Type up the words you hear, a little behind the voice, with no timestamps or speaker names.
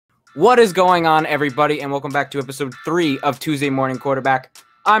What is going on, everybody, and welcome back to episode 3 of Tuesday Morning Quarterback.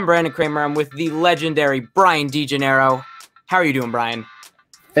 I'm Brandon Kramer. I'm with the legendary Brian DeGennaro. How are you doing, Brian?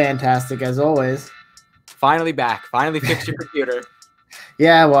 Fantastic, as always. Finally back. Finally fixed your computer.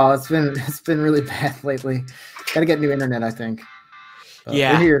 Yeah, well, it's been really bad lately. Got to get new internet, I think. But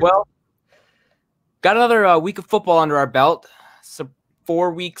Yeah, we're here. well, got another week of football under our belt. So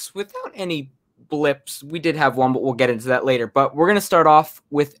 4 weeks without any blips. We did have one, but we'll get into that later. But we're going to start off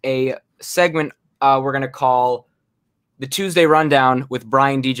with a segment we're going to call the Tuesday Rundown with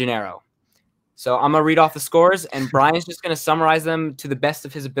Brian DeGennaro. So I'm going to read off the scores, and Brian's just going to summarize them to the best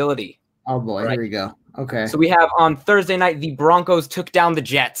of his ability. Oh, boy, right? Here we go. Okay. So we have on Thursday night, the Broncos took down the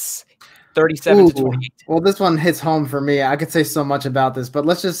Jets, 37-28. Well, this one hits home for me. I could say so much about this, but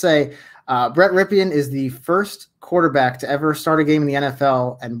let's just say Brett Rypien is the first quarterback to ever start a game in the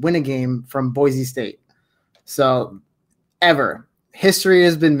NFL and win a game from Boise State. So, ever. History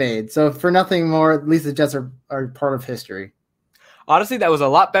has been made. So, for nothing more, at least the Jets are part of history. Honestly, that was a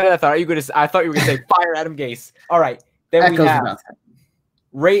lot better than I thought you were going to say fire Adam Gase. All right. Then we have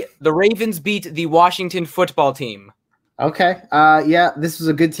the Ravens beat the Washington football team. Okay. Yeah, this was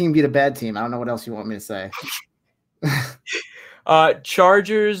a good team beat a bad team. I don't know what else you want me to say.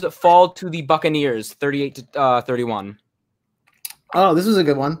 Chargers fall to the Buccaneers, 38-31. Oh, this was a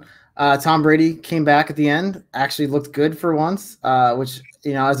good one. Tom Brady came back at the end, actually looked good for once, which,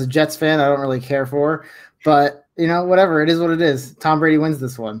 as a Jets fan, I don't really care for. But, whatever. It is what it is. Tom Brady wins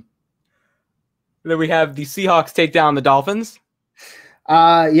this one. Then we have the Seahawks take down the Dolphins.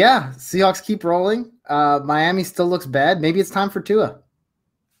 Yeah, Seahawks keep rolling. Miami still looks bad. Maybe it's time for Tua.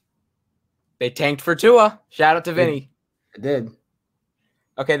 They tanked for Tua. Shout out to Vinny. It did.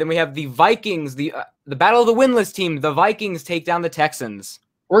 Okay, then we have the Vikings, the battle of the winless team. The Vikings take down the Texans.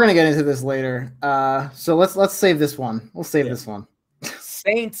 We're gonna get into this later. So let's save this one. We'll save this one.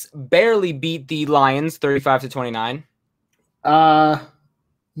 Saints barely beat the Lions, 35-29.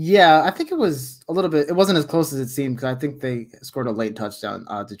 Yeah, I think it was a little bit. It wasn't as close as it seemed because I think they scored a late touchdown.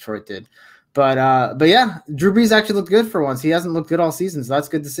 Detroit did, but yeah, Drew Brees actually looked good for once. He hasn't looked good all season, so that's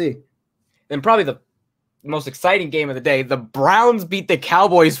good to see. Then probably the most exciting game of the day: the Browns beat the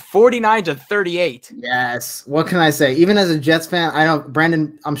Cowboys 49-38. Yes. What can I say? Even as a Jets fan, I know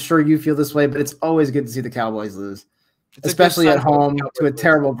Brandon. I'm sure you feel this way, but it's always good to see the Cowboys lose, especially at home to a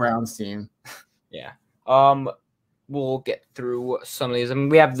terrible Browns team. Yeah. We'll get through some of these. I mean,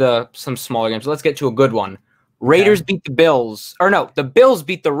 we have some smaller games. So let's get to a good one. Raiders beat the Bills. Or no, the Bills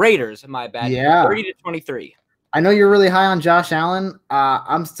beat the Raiders. My bad. Yeah. 30-23. I know you're really high on Josh Allen.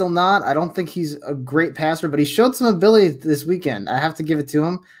 I'm still not. I don't think he's a great passer, but he showed some ability this weekend. I have to give it to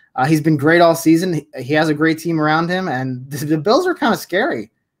him. He's been great all season. He has a great team around him, and the Bills are kind of scary.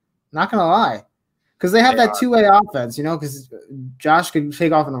 Not going to lie. Because they have that two-way offense, because Josh could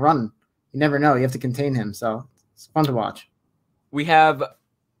take off and run. You never know. You have to contain him, so it's fun to watch. We have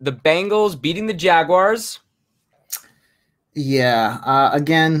the Bengals beating the Jaguars. Yeah.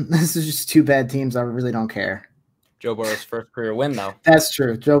 Again, this is just two bad teams. I really don't care. Joe Burrow's first career win, though. That's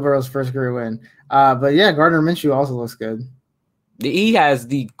true. Joe Burrow's first career win. But yeah, Gardner Minshew also looks good. He has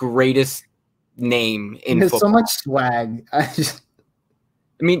the greatest name in football. So much swag. I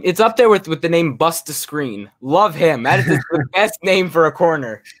mean, it's up there with the name Bust a Screen. Love him. That is the best name for a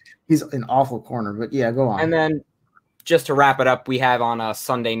corner. He's an awful corner, but yeah, go on. And then just to wrap it up, we have on a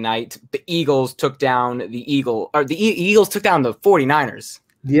Sunday night, the Eagles took down the Eagles took down the 49ers.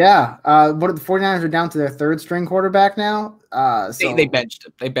 Yeah. What the 49ers are down to their third string quarterback now. So they benched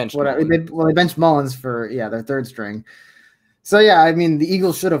him. They benched they benched Mullins for their third string. So yeah, I mean the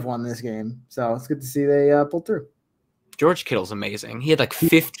Eagles should have won this game. So it's good to see they pulled through. George Kittle's amazing. He had like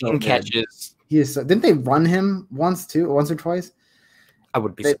 15 catches. He is didn't they run him once or twice? I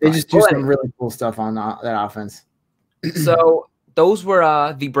would be surprised. They just do some really cool stuff on that offense. So those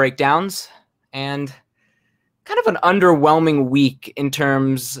were the breakdowns and kind of an underwhelming week in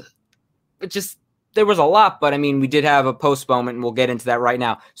terms there was a lot, but I mean, we did have a post moment and we'll get into that right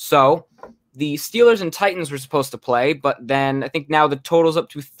now. So the Steelers and Titans were supposed to play, but then I think now the total's up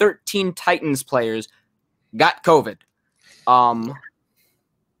to 13 Titans players got COVID.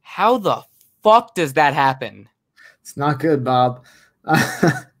 How the fuck does that happen? It's not good, Bob.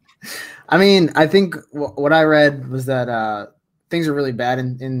 I mean, I think what I read was that things are really bad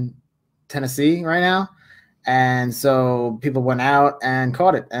in Tennessee right now. And so people went out and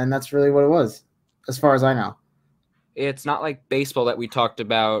caught it. And that's really what it was, as far as I know. It's not like baseball that we talked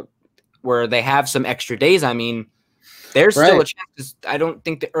about where they have some extra days. I mean, there's still a chance. I don't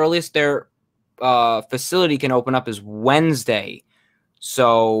think the earliest their facility can open up is Wednesday.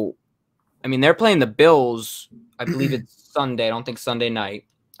 So, I mean, they're playing the Bills. I believe it's Sunday. I don't think Sunday night.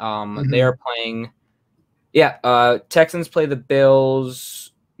 They are playing. Yeah, Texans play the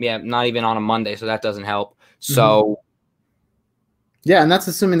Bills. Yeah, not even on a Monday, so that doesn't help. So. Yeah, and that's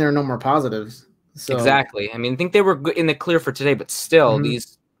assuming there are no more positives. So exactly. I mean, I think they were in the clear for today, but still,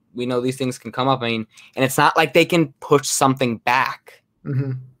 we know these things can come up. I mean, and it's not like they can push something back.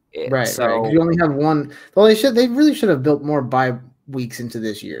 Right. You only have one. Well, they really should have built more bye weeks into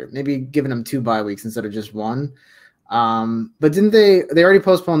this year. Maybe giving them 2 bye weeks instead of just one. But didn't they already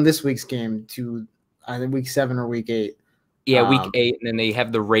postponed this week's game to either week 7 or week 8? Yeah, week 8, and then they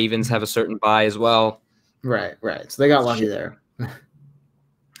have the Ravens have a certain bye as well. Right. So they got lucky there.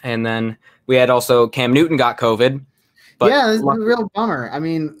 And then we had also Cam Newton got COVID. But yeah, this is a real bummer. I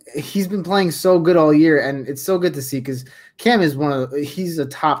mean, he's been playing so good all year, and it's so good to see because Cam is he's a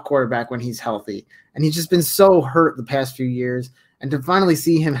top quarterback when he's healthy, and he's just been so hurt the past few years. And to finally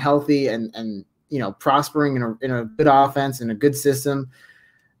see him healthy and prospering in a good offense and a good system,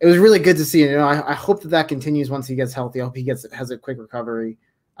 it was really good to see. I hope that continues once he gets healthy. I hope he has a quick recovery.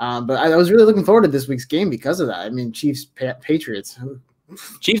 But I was really looking forward to this week's game because of that. I mean, Patriots.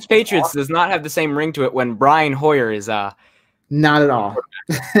 Chiefs Patriots does not have the same ring to it when Brian Hoyer is not at all.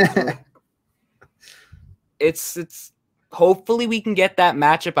 It's hopefully we can get that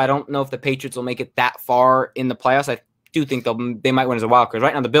matchup. I don't know if the Patriots will make it that far in the playoffs. I do think they might win as a wild card.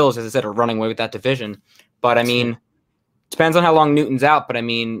 Right now the Bills, as I said, are running away with that division. But I mean, depends on how long Newton's out. But I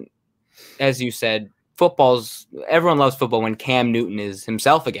mean, as you said, everyone loves football when Cam Newton is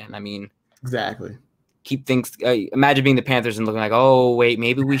himself again. I mean, exactly. Keep things. Imagine being the Panthers and looking like, oh wait,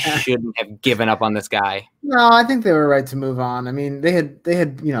 maybe we shouldn't have given up on this guy. No, I think they were right to move on. I mean, they had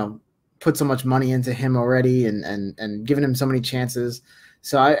put so much money into him already and given him so many chances.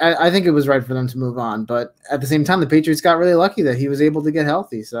 So I think it was right for them to move on. But at the same time, the Patriots got really lucky that he was able to get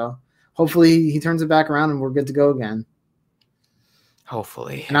healthy. So hopefully he turns it back around and we're good to go again.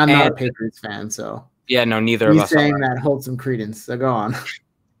 Hopefully. And I'm not a Patriots fan, so yeah, no, neither of us. Saying that holds some credence. So go on.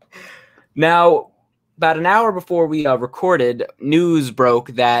 Now. About an hour before we recorded, news broke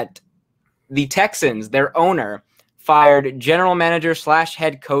that the Texans, their owner, fired general manager /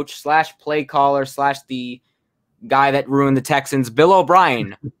 head coach / play caller / the guy that ruined the Texans, Bill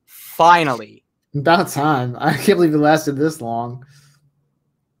O'Brien. Finally. About time. I can't believe it lasted this long.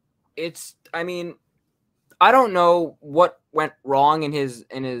 I mean, I don't know what went wrong in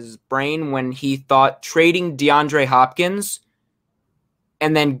his brain when he thought trading DeAndre Hopkins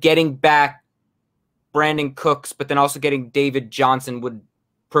and then getting back Brandon Cooks, but then also getting David Johnson would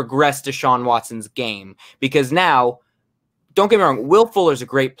progress Deshaun Watson's game. Because now, don't get me wrong, Will Fuller's a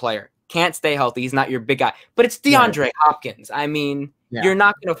great player. Can't stay healthy. He's not your big guy. But it's DeAndre Hopkins. I mean, you're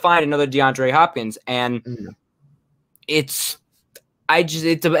not going to find another DeAndre Hopkins. And it's as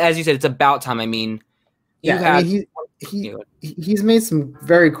you said, it's about time. I mean, he's made some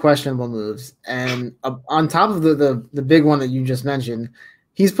very questionable moves. And on top of the big one that you just mentioned,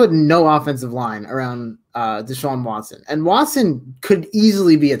 he's put no offensive line around Deshaun Watson. And Watson could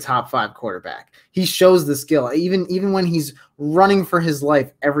easily be a top 5 quarterback. He shows the skill. Even when he's running for his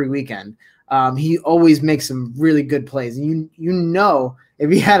life every weekend, he always makes some really good plays. And if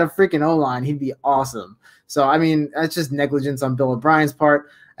he had a freaking O-line, he'd be awesome. So, I mean, that's just negligence on Bill O'Brien's part.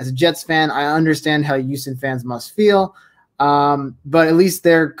 As a Jets fan, I understand how Houston fans must feel. But at least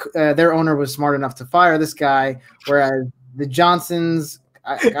their owner was smart enough to fire this guy, whereas the Johnsons –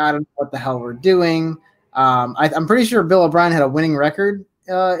 I don't know what the hell we're doing. I'm pretty sure Bill O'Brien had a winning record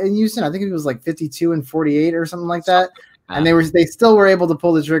in Houston. I think it was like 52-48 or something like that. And they still were able to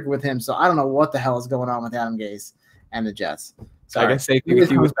pull the trigger with him. So I don't know what the hell is going on with Adam Gase and the Jets. I can say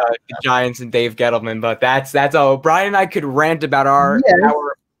things with the Giants and Dave Gettleman, but that's all. Brian and I could rant about our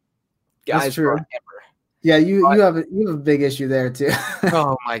guys. True. Yeah, you have a big issue there too.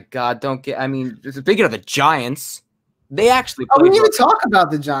 Oh my God! Speaking of the Giants. They actually we didn't even talk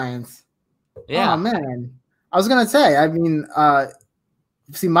about the Giants. Yeah. Oh, man. I was going to say, I mean,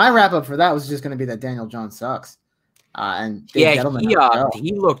 my wrap-up for that was just going to be that Daniel Jones sucks. And Dave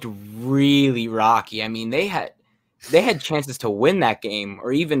he looked really rocky. I mean, they had chances to win that game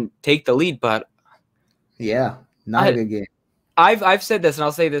or even take the lead, but yeah, not a good game. I've said this, and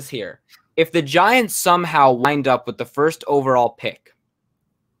I'll say this here. If the Giants somehow wind up with the first overall pick,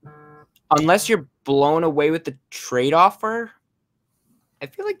 unless you're blown away with the trade offer, I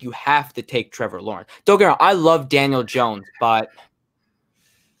feel like you have to take Trevor Lawrence. Don't get me wrong, I love Daniel Jones, but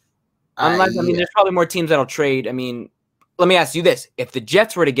there's probably more teams that'll trade. I mean, let me ask you this. If the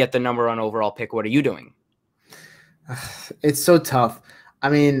Jets were to get the number 1 overall pick, what are you doing? It's so tough. I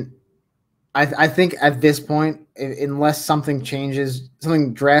mean, I think at this point, unless something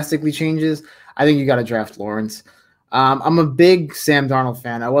drastically changes, I think you got to draft Lawrence. I'm a big Sam Darnold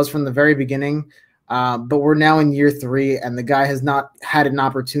fan. I was from the very beginning, but we're now in year 3, and the guy has not had an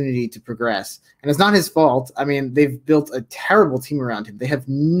opportunity to progress. And it's not his fault. I mean, they've built a terrible team around him. They have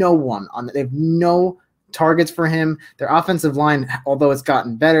no one on it. They have no targets for him. Their offensive line, although it's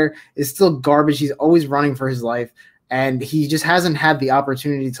gotten better, is still garbage. He's always running for his life, and he just hasn't had the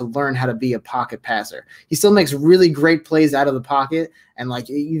opportunity to learn how to be a pocket passer. He still makes really great plays out of the pocket, and like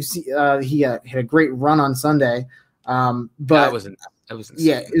you see, he had a great run on Sunday. But that was insane.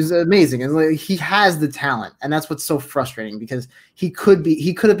 Yeah, it was amazing, and like, he has the talent, and that's what's so frustrating because he could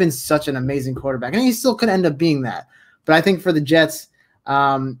have been such an amazing quarterback, and he still could end up being that. But I think for the Jets,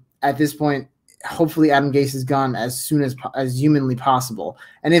 at this point, hopefully Adam Gase is gone as soon as humanly possible.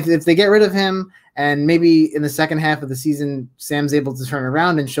 And if they get rid of him, and maybe in the second half of the season Sam's able to turn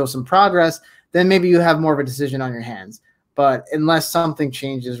around and show some progress, then maybe you have more of a decision on your hands. But unless something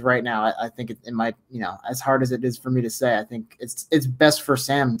changes right now, I think it might, as hard as it is for me to say, I think it's best for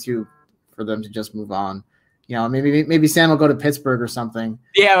Sam for them to just move on. Maybe Sam will go to Pittsburgh or something.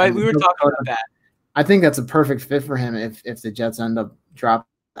 Yeah, we were talking about that. I think that's a perfect fit for him if the Jets end up dropping.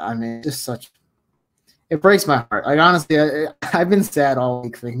 I mean, just it breaks my heart. Like, honestly, I've been sad all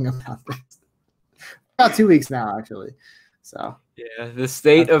week thinking about this. About 2 weeks now, actually. So yeah, the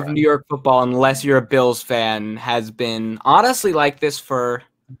state of New York football, unless you're a Bills fan, has been honestly like this for.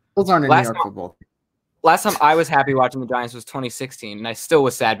 Bills aren't in New York football. Last time I was happy watching the Giants was 2016, and I still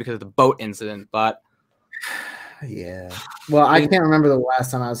was sad because of the boat incident. But yeah, well, I can't remember the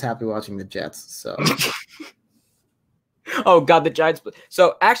last time I was happy watching the Jets. So. Oh God, the Giants!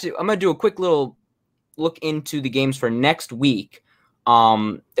 So actually, I'm gonna do a quick little look into the games for next week.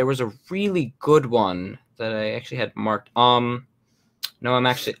 There was a really good one that I actually had marked. Vikings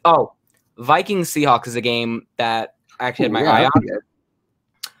Seahawks is a game that I actually had my eye on.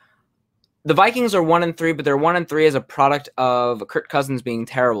 The Vikings are 1-3, but they're 1-3 as a product of Kirk Cousins being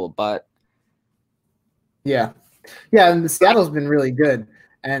terrible. But yeah, and Seattle's been really good,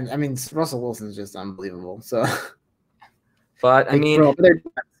 and I mean Russell Wilson's just unbelievable. So, but I mean,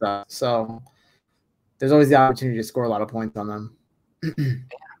 so there's always the opportunity to score a lot of points on them.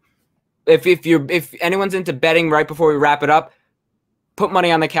 If anyone's into betting right before we wrap it up, put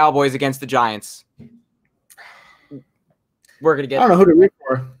money on the Cowboys against the Giants. We're gonna get. I don't know who to root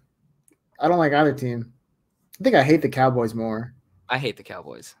for. I don't like either team. I think I hate the Cowboys more. I hate the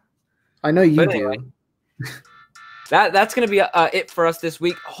Cowboys. I know you do. That's gonna be it for us this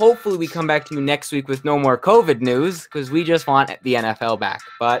week. Hopefully, we come back to you next week with no more COVID news because we just want the NFL back.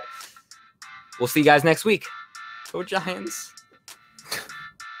 But we'll see you guys next week. Go Giants.